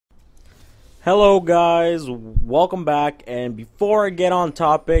Hello guys, welcome back, and before I get on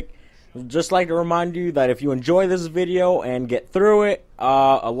topic, I'd just like to remind you that if you enjoy this video and get through it,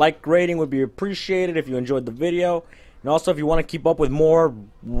 a like rating would be appreciated if you enjoyed the video. And also if you want to keep up with more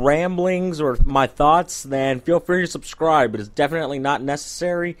ramblings or my thoughts, then feel free to subscribe. It is definitely not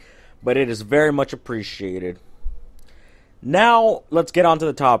necessary, but it is very much appreciated. Now, let's get on to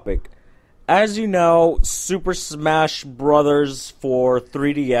the topic. As you know, Super Smash Brothers for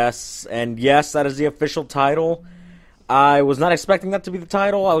 3DS, and yes, that is the official title. I was not expecting that to be the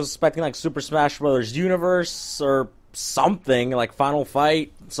title. I was expecting like Super Smash Brothers Universe or something, like Final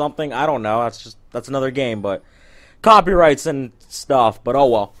Fight, something. I don't know. That's another game, but copyrights and stuff, but oh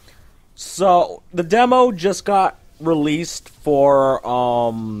well. So, the demo just got released for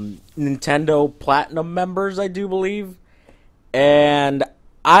Nintendo Platinum members, I do believe. And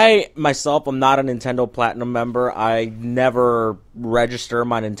I myself am not a Nintendo Platinum member. I never register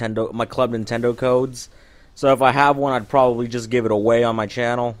my Club Nintendo codes. So if I have one, I'd probably just give it away on my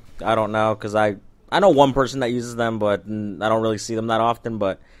channel. I don't know, because I know one person that uses them, but I don't really see them that often.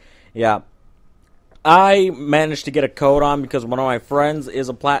 But yeah, I managed to get a code on because one of my friends is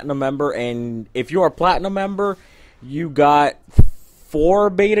a Platinum member, and if you're a Platinum member, you got 4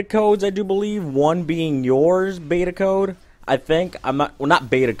 beta codes, I do believe. One being yours beta code. I think not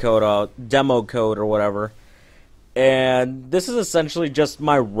beta code, demo code or whatever. And this is essentially just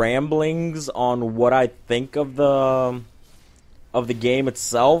my ramblings on what I think of the game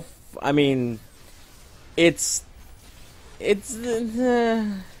itself. I mean, it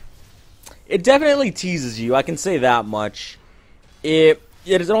definitely teases you. I can say that much. It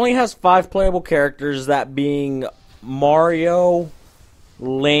only has 5 playable characters, that being Mario,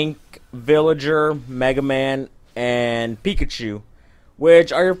 Link, Villager, Mega Man, and Pikachu,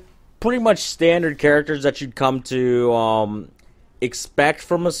 which are pretty much standard characters that you'd come to expect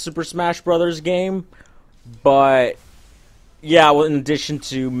from a Super Smash Brothers game. But yeah, well, in addition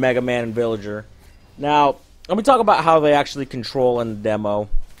to Mega Man and Villager. Now, let me talk about how they actually control in the demo.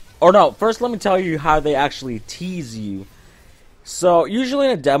 Or no, first let me tell you how they actually tease you. So, usually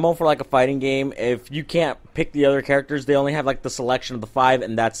in a demo for like a fighting game, if you can't pick the other characters, they only have like the selection of the 5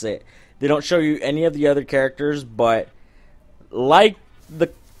 and that's it. They don't show you any of the other characters, but like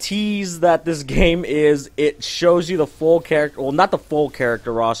the tease that this game is, it shows you the full character, well, not the full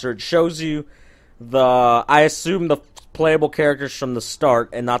character roster, it shows you I assume the playable characters from the start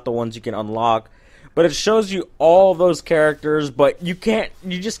and not the ones you can unlock. But it shows you all those characters, but you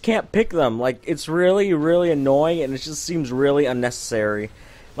just can't pick them. Like, it's really, really annoying, and it just seems really unnecessary.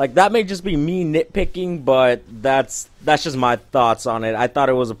 Like, that may just be me nitpicking, but that's just my thoughts on it. I thought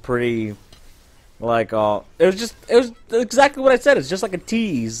it was a pretty, like, it was exactly what I said. It's just like a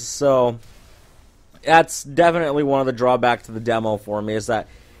tease. So, that's definitely one of the drawbacks to the demo for me, is that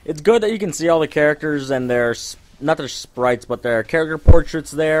it's good that you can see all the characters and not their sprites, but their character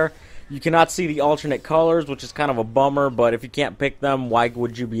portraits there. You cannot see the alternate colors, which is kind of a bummer, but if you can't pick them, why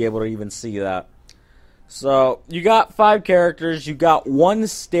would you be able to even see that? So, you got 5 characters, you got 1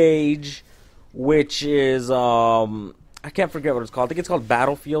 stage, which is, I can't forget what it's called. I think it's called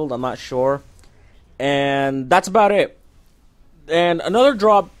Battlefield, I'm not sure. And that's about it. And another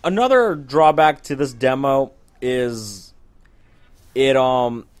drawback to this demo is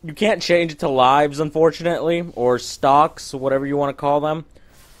you can't change it to lives, unfortunately, or stocks, whatever you want to call them.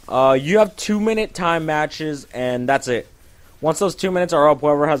 You have 2-minute time matches, and that's it. Once those 2 minutes are up,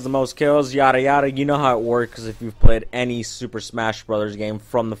 whoever has the most kills, yada yada, you know how it works if you've played any Super Smash Brothers game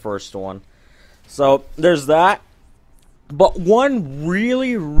from the first one. So, there's that. But one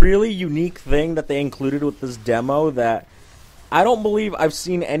really, really unique thing that they included with this demo that I don't believe I've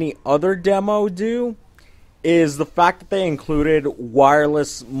seen any other demo do is the fact that they included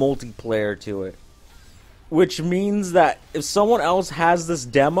wireless multiplayer to it. Which means that if someone else has this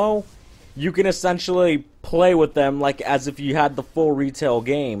demo, you can essentially play with them like as if you had the full retail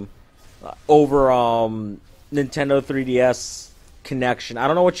game over Nintendo 3DS connection. I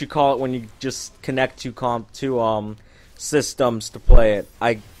don't know what you call it when you just connect two systems to play it.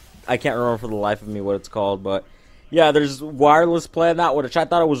 I can't remember for the life of me what it's called, but yeah, there's wireless play in that, which I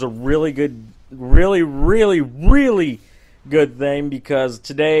thought it was a really good, really, really, really good thing, because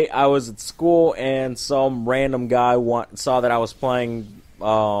today I was at school and some random guy saw that I was playing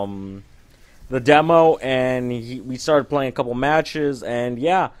the demo, and we started playing a couple matches, and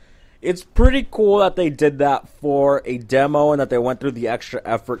yeah, it's pretty cool that they did that for a demo and that they went through the extra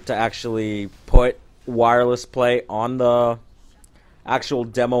effort to actually put wireless play on the actual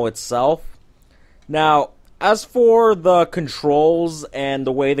demo itself. Now, as for the controls and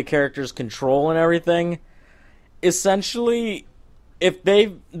the way the characters control and everything, essentially if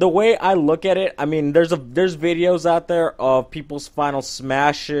they, the way I look at it, I mean, there's videos out there of people's final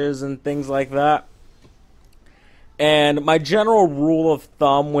smashes and things like that. And my general rule of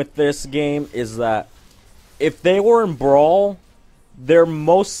thumb with this game is that if they were in Brawl, they're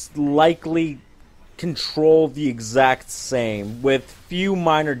most likely control the exact same with few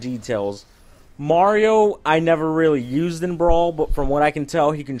minor details. Mario, I never really used in Brawl, but from what I can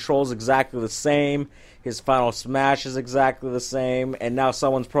tell, he controls exactly the same. His final smash is exactly the same. And now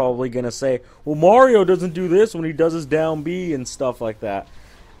someone's probably going to say, well, Mario doesn't do this when he does his down B and stuff like that.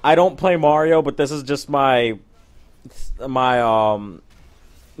 I don't play Mario, but this is just my thoughts,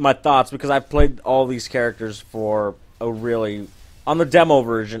 because I've played all these characters for a really, on the demo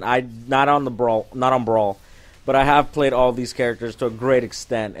version. Not on Brawl. But I have played all these characters to a great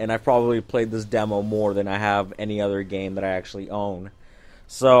extent, and I've probably played this demo more than I have any other game that I actually own.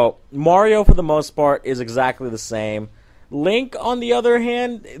 So, Mario, for the most part, is exactly the same. Link, on the other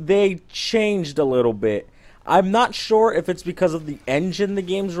hand, they changed a little bit. I'm not sure if it's because of the engine the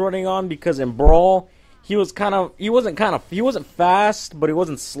game's running on, because in Brawl, he wasn't fast, but he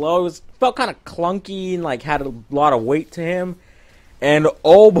wasn't slow. Felt kind of clunky and like had a lot of weight to him. And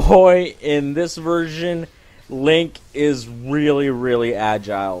oh boy, in this version, Link is really, really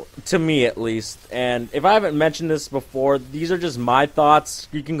agile, to me at least. And if I haven't mentioned this before, these are just my thoughts.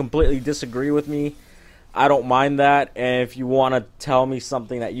 You can completely disagree with me. I don't mind that. And if you want to tell me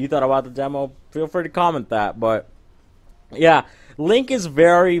something that you thought about the demo, feel free to comment that. But yeah, Link is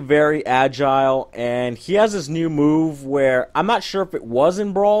very, very agile, and he has this new move where I'm not sure if it was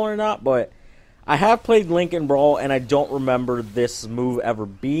in Brawl or not, but I have played Link in Brawl, and I don't remember this move ever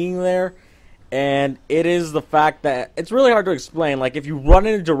being there. And it is the fact that it's really hard to explain. Like, if you run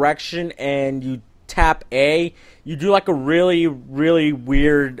in a direction and you tap A, you do like a really, really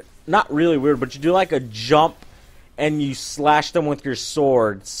weird, not really weird, but you do like a jump and you slash them with your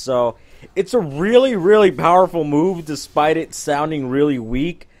sword. So it's a really, really powerful move despite it sounding really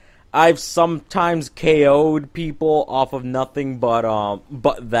weak. I've sometimes KO'd people off of nothing but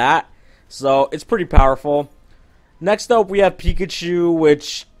that. So it's pretty powerful. Next up, we have Pikachu,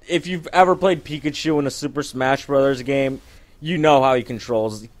 which, if you've ever played Pikachu in a Super Smash Bros. Game, you know how he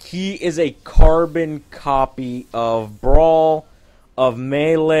controls. He is a carbon copy of Brawl, of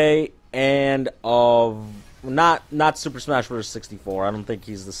Melee, and of not Super Smash Bros. 64. I don't think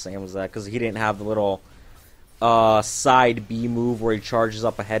he's the same as that, because he didn't have the little side B move where he charges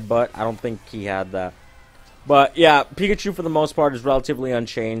up a headbutt. I don't think he had that. But yeah, Pikachu for the most part is relatively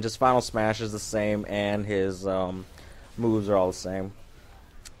unchanged. His final smash is the same, and his moves are all the same,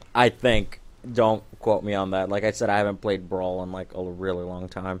 I think. Don't quote me on that. Like I said, I haven't played Brawl in like a really long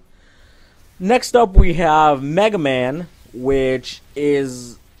time. Next up, we have Mega Man, which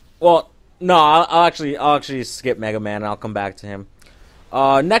is, well, no, I'll actually skip Mega Man and I'll come back to him.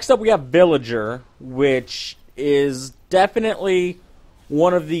 Next up, we have Villager, which is definitely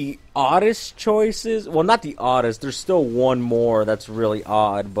one of the oddest choices. Well, not the oddest. There's still one more that's really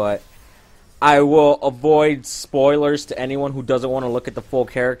odd, but I will avoid spoilers to anyone who doesn't want to look at the full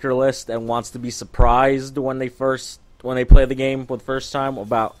character list and wants to be surprised when they play the game for the first time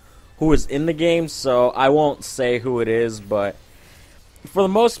about who is in the game. So I won't say who it is, but for the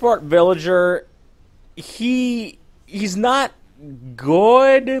most part, Villager, he's not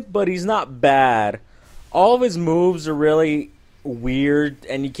good, but he's not bad. All of his moves are really weird,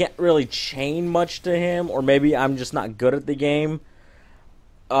 and you can't really chain much to him, or maybe I'm just not good at the game.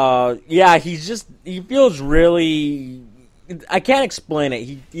 Yeah, he feels really, I can't explain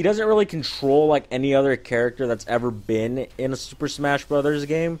it. He doesn't really control like any other character that's ever been in a Super Smash Bros.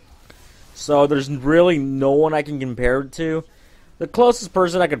 Game. So there's really no one I can compare it to. The closest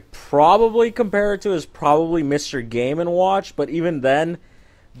person I could probably compare it to is probably Mr. Game & Watch, but even then,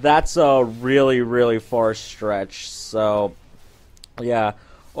 that's a really, really far stretch. So yeah,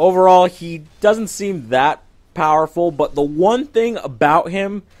 overall, he doesn't seem that powerful, but the one thing about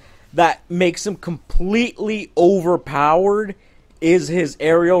him that makes him completely overpowered is his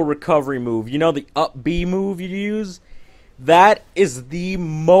aerial recovery move. You know, the up B move you use? That is the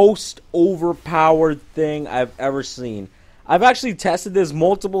most overpowered thing I've ever seen. I've actually tested this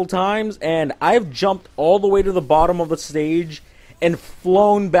multiple times, and I've jumped all the way to the bottom of the stage and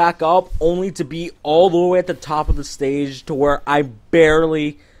flown back up only to be all the way at the top of the stage to where I'm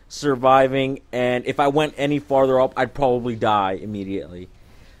barely surviving, and if I went any farther up, I'd probably die immediately.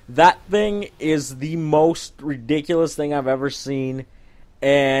 That thing is the most ridiculous thing I've ever seen,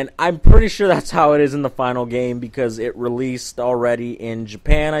 and I'm pretty sure that's how it is in the final game because it released already in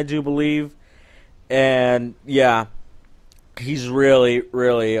Japan, I do believe. And yeah, he's really,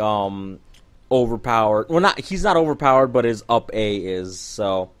 really overpowered. Well, he's not overpowered, but his up A is.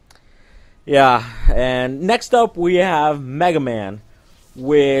 So, yeah. And next up, we have Mega Man,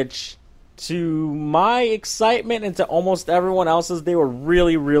 which, to my excitement and to almost everyone else's, they were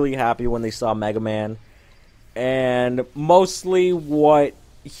really, really happy when they saw Mega Man. And mostly what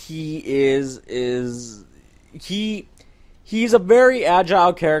he is he's a very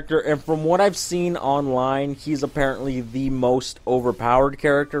agile character, and from what I've seen online, he's apparently the most overpowered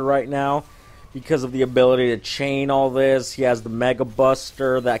character right now because of the ability to chain all this. He has the Mega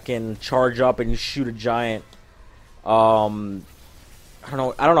Buster that can charge up and shoot a giant. I don't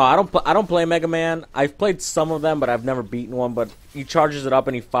know. I don't play Mega Man. I've played some of them, but I've never beaten one. But he charges it up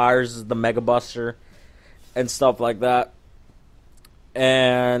and he fires the Mega Buster and stuff like that.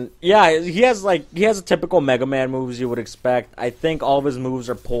 And yeah, he has a typical Mega Man moves you would expect. I think all of his moves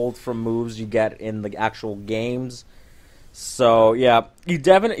are pulled from moves you get in the actual games. So yeah,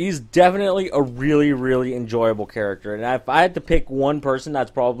 he's definitely a really, really enjoyable character. And if I had to pick one person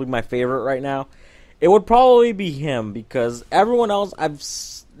that's probably my favorite right now, it would probably be him, because everyone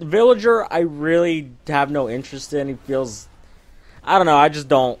else, Villager, I really have no interest in. He feels, I don't know, I just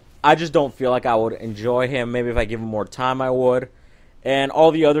don't feel like I would enjoy him. Maybe if I give him more time, I would. And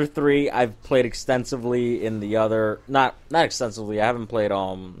all the other three I've played extensively in the other, not extensively. I haven't played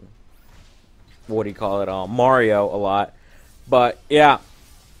Mario a lot. But yeah,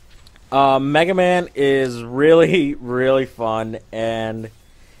 Mega Man is really, really fun, and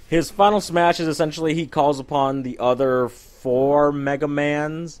his final smash is essentially he calls upon the other 4 Mega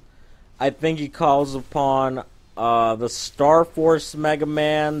Mans. I think he calls upon the Star Force Mega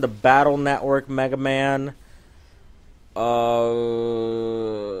Man, the Battle Network Mega Man.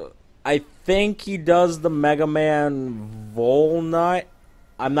 I think he does the Mega Man Volnut.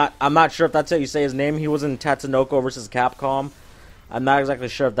 I'm not sure if that's how you say his name. He was in Tatsunoko vs. Capcom. I'm not exactly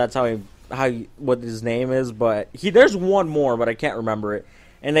sure if that's what his name is, but there's one more, but I can't remember it.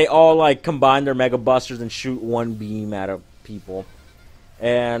 And they all like combine their Mega Busters and shoot one beam at people.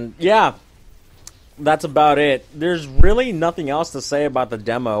 And yeah, that's about it. There's really nothing else to say about the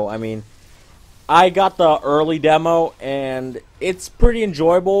demo. I mean, I got the early demo, and it's pretty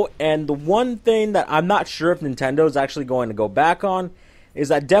enjoyable. And the one thing that I'm not sure if Nintendo is actually going to go back on is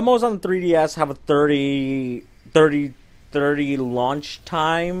that demos on the 3DS have a 30 launch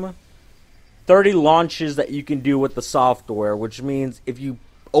time. 30 launches that you can do with the software, which means if you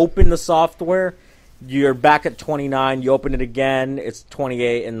open the software, you're back at 29. You open it again, it's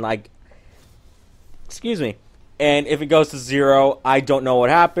 28, and excuse me. And if it goes to 0, I don't know what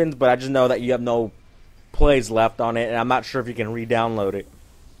happens, but I just know that you have no plays left on it, and I'm not sure if you can re-download it.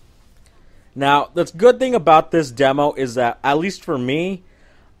 Now, the good thing about this demo is that, at least for me,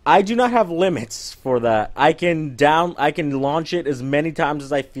 I do not have limits for that. I can launch it as many times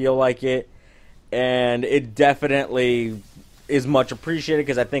as I feel like it, and it definitely is much appreciated,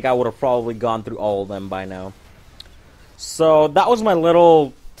 because I think I would have probably gone through all of them by now. So that was my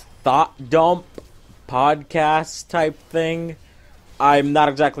little thought dump podcast type thing. I'm not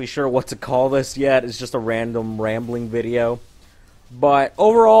exactly sure what to call this yet. It's just a random rambling video. But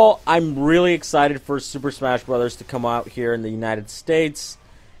overall, I'm really excited for Super Smash Bros. To come out here in the United States.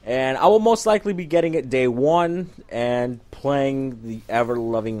 And I will most likely be getting it day 1 and playing the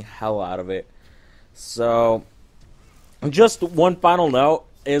ever-loving hell out of it. So, just one final note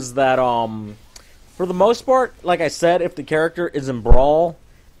is that, for the most part, like I said, if the character is in Brawl,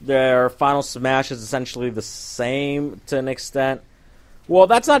 their final smash is essentially the same to an extent. Well,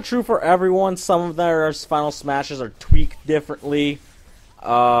 that's not true for everyone. Some of their final smashes are tweaked differently.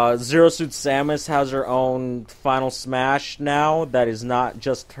 Zero Suit Samus has her own final smash now. That is not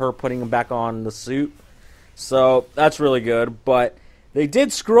just her putting him back on the suit. So, that's really good. But they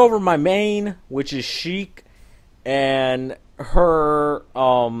did screw over my main, which is Sheik. And her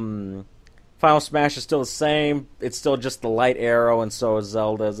final smash is still the same. It's still just the light arrow, and so is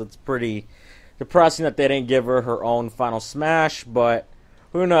Zelda's. It's pretty depressing that they didn't give her her own final smash, but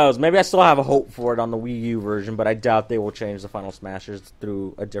who knows? Maybe I still have a hope for it on the Wii U version, but I doubt they will change the final smashes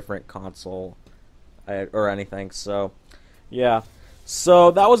through a different console or anything. So, yeah.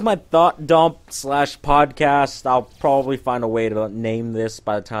 So that was my thought dump / podcast. I'll probably find a way to name this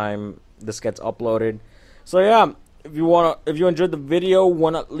by the time this gets uploaded. So yeah. If you enjoyed the video,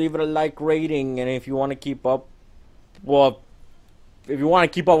 leave it a like rating, and if you want to keep up, if you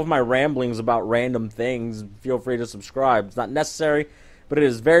want to keep up with my ramblings about random things, feel free to subscribe. It's not necessary, but it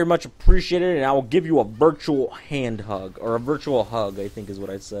is very much appreciated, and I will give you a virtual hand hug, or a virtual hug, I think is what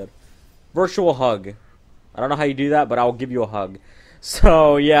I said. Virtual hug. I don't know how you do that, but I will give you a hug.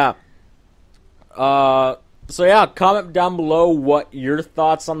 So yeah. So So yeah, comment down below what your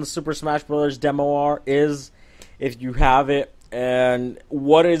thoughts on the Super Smash Bros. Demo is, if you have it, and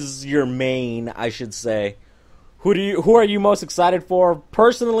what is your main, I should say. Who are you most excited for?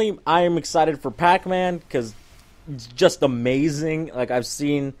 Personally, I am excited for Pac-Man because it's just amazing. Like, I've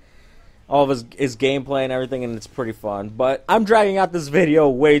seen all of his gameplay and everything, and it's pretty fun. But I'm dragging out this video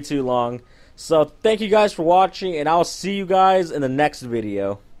way too long. So thank you guys for watching, and I'll see you guys in the next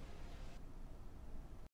video.